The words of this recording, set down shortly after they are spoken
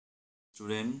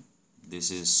Student,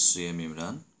 this is CM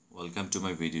Imran. Welcome to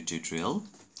my video tutorial.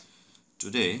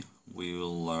 Today we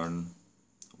will learn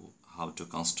how to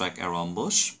construct a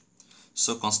rhombus.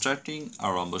 So constructing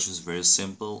a rhombus is very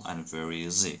simple and very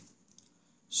easy.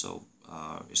 So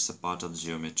it's a part of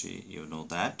geometry, you know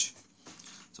that.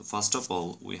 So first of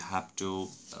all, we have to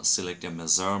select a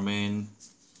measurement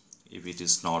if it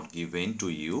is not given to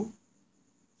you.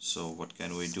 So what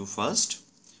can we do first?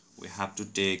 We have to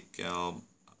take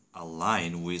a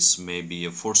line which may be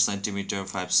a 4 centimeter,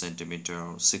 5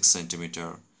 centimeter, 6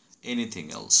 centimeter,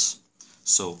 anything else.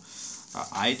 So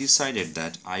I decided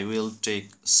that I will take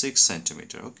 6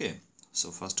 centimeter. Okay,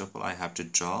 so first of all I have to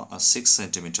draw a 6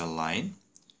 centimeter line.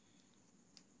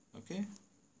 Okay,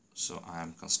 so I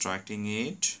am constructing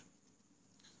it.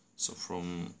 So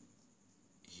from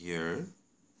here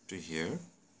to here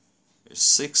is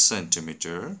 6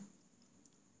 centimeter.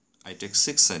 I take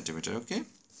 6 centimeter. Okay.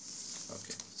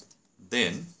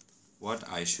 Then what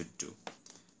I should do?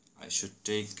 I should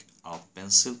take a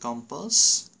pencil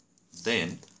compass.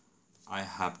 Then I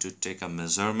have to take a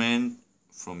measurement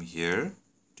from here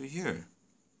to here.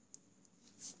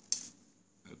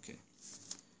 Okay.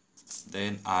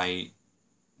 Then I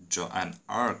draw an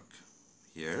arc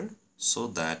here so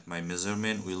that my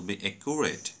measurement will be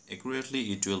accurate.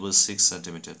 Accurately it will be 6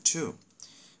 centimeter too.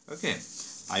 Okay.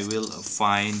 I will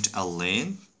find a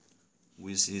length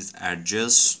which is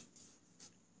adjust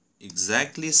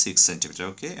exactly 6 centimeter.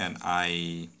 Okay, and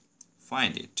I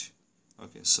find it.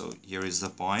 Okay, so here is the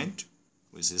point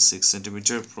which is 6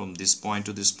 centimeter from this point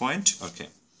to this point. Okay,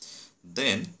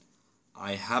 then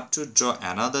I have to draw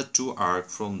another 2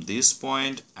 arcs from this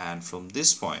point and from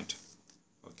this point.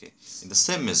 Okay, in the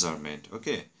same measurement.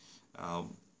 Okay,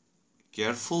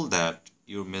 careful that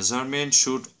your measurement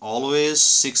should always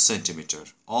 6 centimeter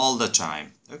all the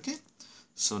time. Okay,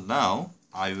 so now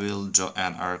I will draw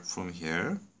an arc from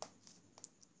here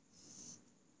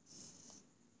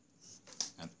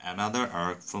and another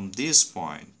arc from this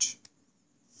point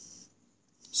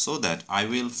so that I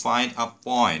will find a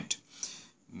point.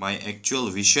 My actual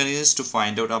vision is to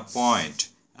find out a point,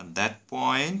 and that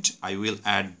point I will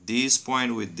add this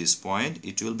point with this point.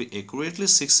 It will be accurately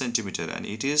 6 centimeter, and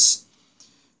it is,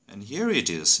 and here it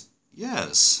is.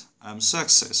 Yes, I'm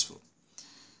successful.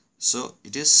 So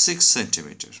it is 6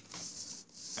 centimeter,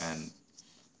 and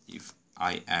if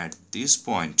I add this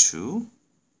point too,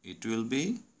 it will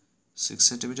be 6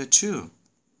 centimeter too,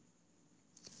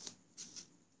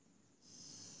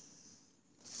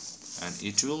 and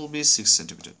it will be 6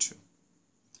 centimeter too.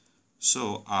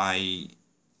 So I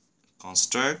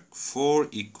construct 4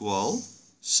 equal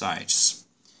sides.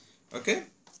 Okay,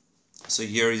 so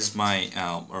here is my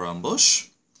rhombus.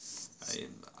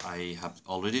 I have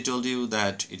already told you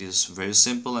that it is very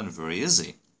simple and very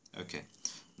easy. Okay,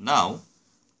 now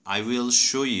I will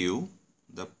show you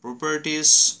the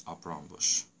properties of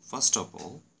rhombus. First of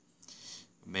all,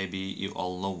 maybe you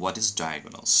all know what is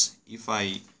diagonals. If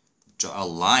I draw a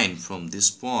line from this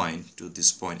point to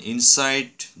this point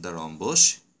inside the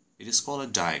rhombus, it is called a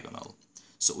diagonal.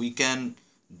 So we can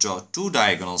draw 2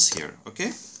 diagonals here.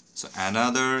 Okay, so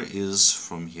another is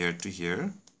from here to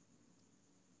here.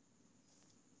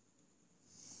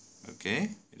 Okay,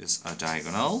 it is a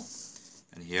diagonal,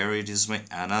 and here it is my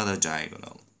another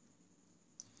diagonal.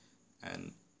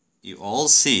 And you all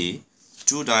see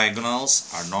 2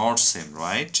 diagonals are not same,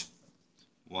 right?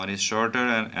 One is shorter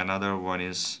and another one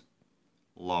is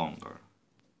longer.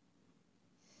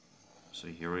 So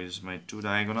here is my 2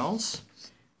 diagonals.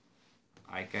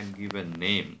 I can give a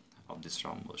name of this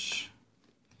rhombus.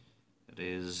 It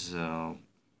is A,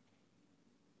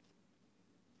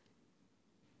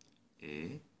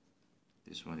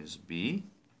 this one is B,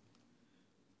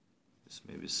 this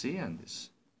may be C, and this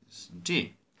is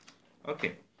D.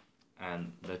 Okay,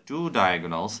 and the 2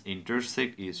 diagonals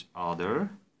intersect each other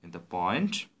in the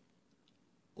point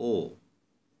O.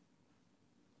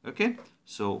 Okay,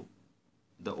 so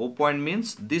the O point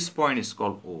means this point is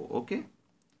called O. Okay,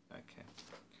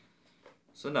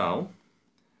 so now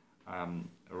I'm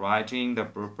writing the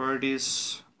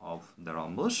properties of the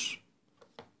rhombus.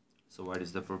 So what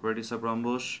is the properties of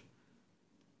rhombus?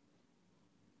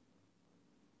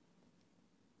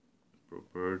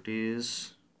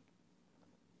 Properties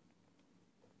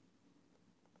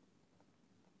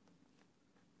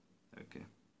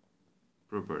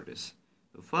properties.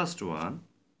 The first one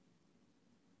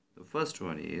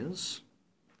is,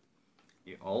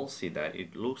 you all see that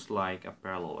it looks like a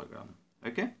parallelogram.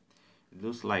 Okay, it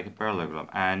looks like a parallelogram,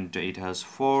 and it has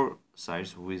 4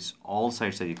 sides with all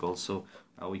sides are equal. So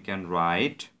we can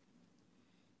write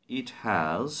it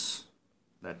has,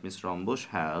 that means rhombus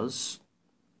has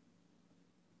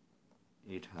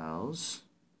it has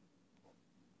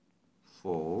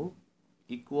 4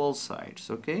 equal sides.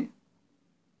 Okay,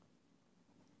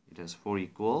 it has 4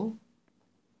 equal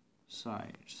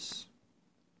sides.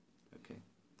 Okay,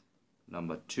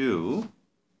 number 2,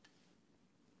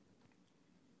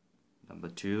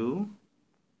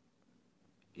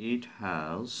 it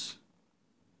has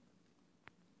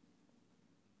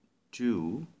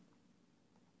 2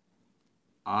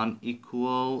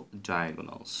 unequal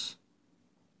diagonals.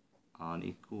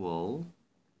 Unequal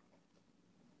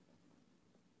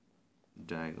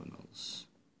diagonals.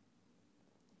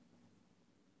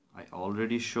 I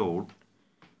already showed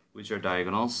which are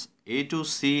diagonals. A to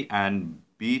C and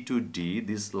B to D,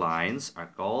 these lines are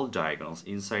called diagonals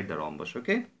inside the rhombus.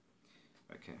 Okay,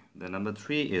 the number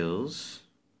 3 is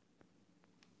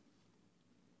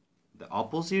the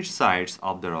opposite sides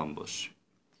of the rhombus.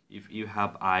 If you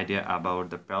have idea about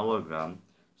the parallelogram,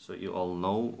 so you all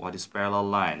know what is parallel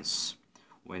lines.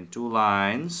 When two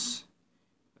lines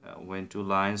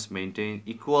maintain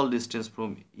equal distance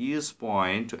from each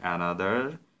point to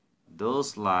another,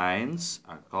 those lines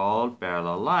are called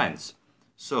parallel lines.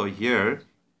 So here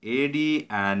AD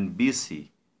and BC,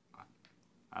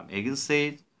 I'm again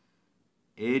saying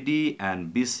AD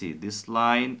and BC, this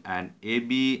line, and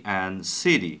AB and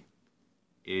CD,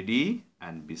 AD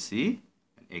and BC,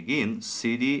 and again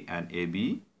CD and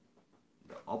AB,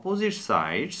 the opposite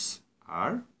sides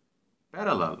are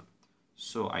parallel.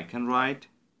 So I can write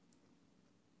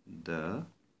the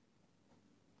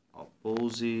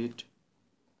opposite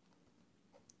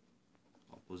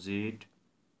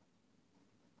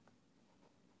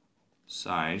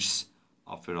sides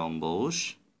of a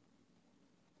rhombus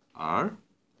are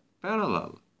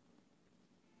parallel.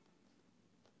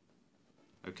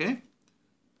 Okay,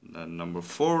 then number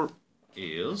 4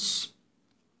 is,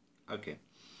 okay,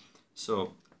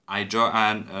 so I draw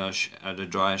a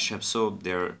shape, so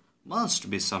there must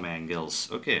be some angles.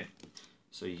 Okay,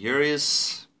 so here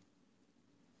is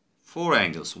 4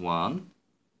 angles, 1,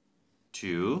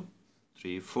 2,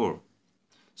 3, 4.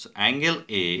 So angle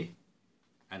A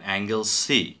and angle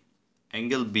C,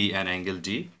 angle B and angle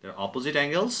D, they're opposite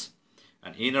angles,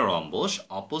 and in a rhombus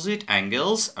opposite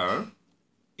angles are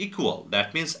equal.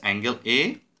 That means angle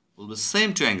A will be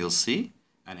same to angle C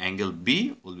and angle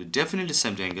B will be definitely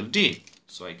same to angle D.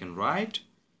 So I can write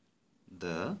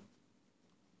the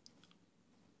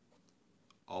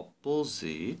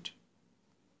opposite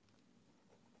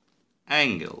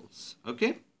angles.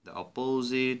 Okay, the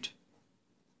opposite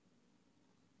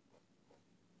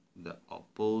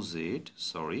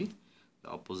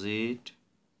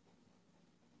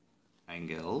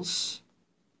angles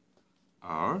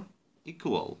are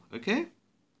equal. Okay,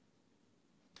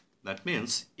 that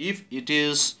means if it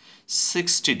is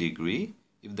 60 degree,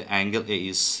 if the angle A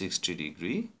is 60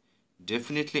 degree,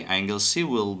 definitely angle C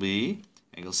will be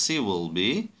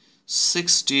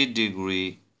 60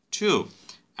 degree too.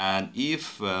 And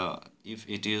if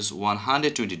it is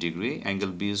 120 degree,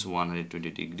 angle B is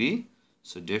 120 degree,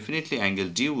 so definitely angle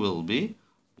D will be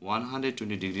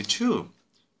 120 degree too.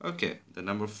 Okay, the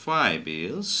number 5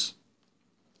 is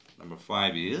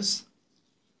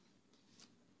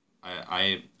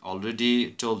I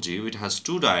already told you it has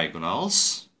 2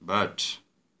 diagonals, but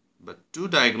 2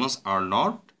 diagonals are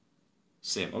not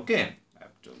same. Okay,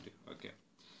 I've told you. Okay,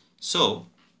 so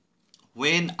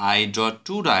when I draw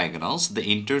 2 diagonals, they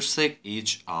intersect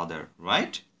each other,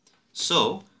 right?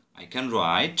 So I can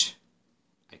write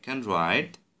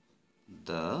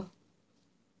the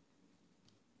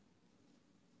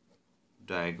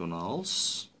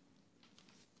diagonals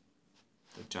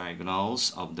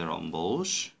of the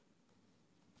rhombus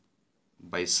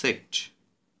bisect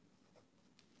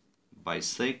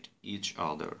each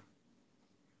other.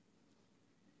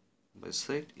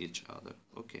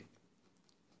 Okay,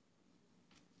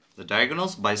 the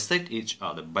diagonals bisect each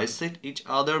other. Bisect each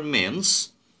other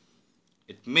means,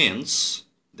 it means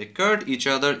they cut each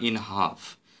other in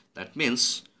half. That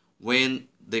means when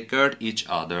they cut each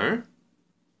other,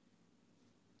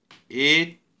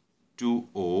 A to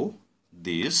O,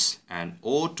 this, and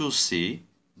O to C,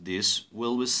 this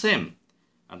will be same.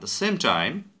 At the same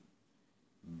time,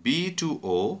 B to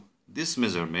O, this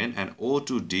measurement, and O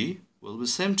to D will be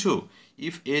same too.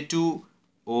 If A to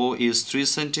O is 3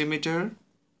 centimeter,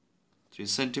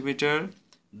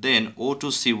 then O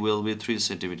to C will be 3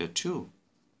 centimeter too.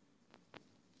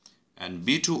 And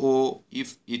B to O,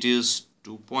 if it is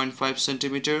 2.5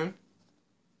 centimeter,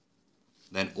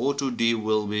 then O to D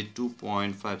will be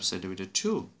 2.5 centimeter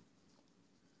too.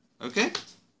 Okay,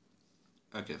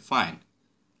 fine.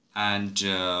 And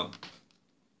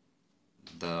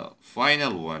the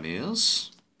final one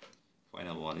is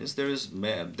Final one is there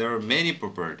are many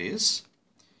properties.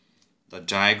 The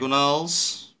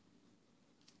diagonals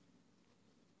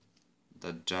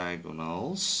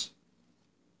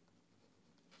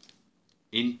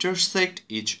intersect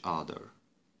each other.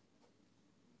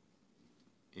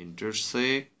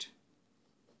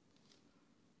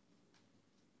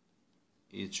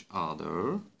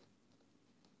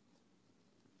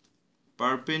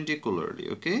 Perpendicularly,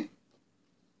 okay?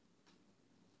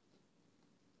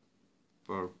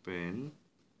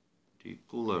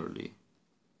 Perpendicularly.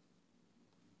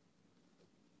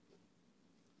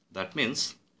 That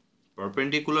means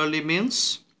perpendicularly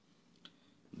means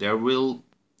there will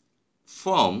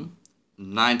form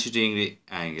 90-degree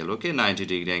angle, okay?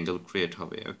 90-degree angle create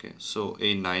hobe, okay? So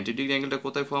a 90-degree angle ta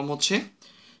kothay form hocche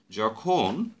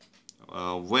jokhon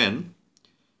when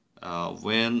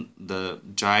the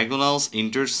diagonals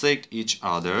intersect each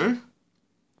other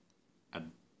at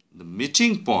the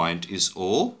meeting point is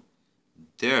O,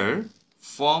 there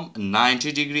form a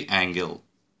 90-degree angle.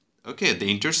 Okay, they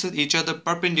intersect each other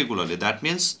perpendicularly. That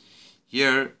means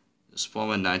here is form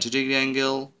a 90-degree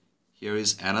angle. Here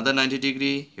is another 90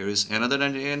 degree. Here is another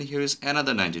 90 degree, and here is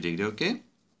another 90 degree. Okay,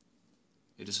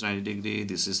 it is 90 degree.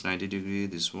 This is 90 degree.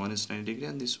 This one is 90 degree,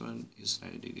 and this one is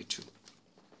 90 degree too.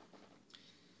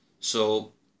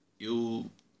 So you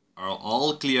are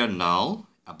all clear now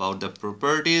about the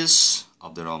properties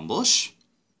of the rhombus.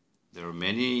 There are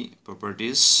many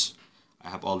properties. I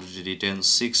have already written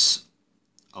 6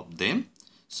 of them.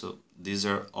 So these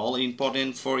are all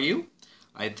important for you.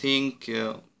 I think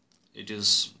it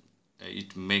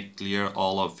make clear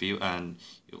all of you, and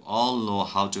you all know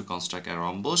how to construct a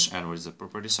rhombus and what is the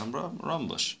properties of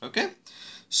rhombus. Okay,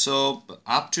 so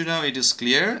up to now it is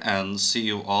clear, and see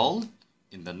you all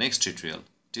in the next tutorial.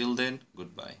 Till then,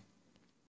 goodbye.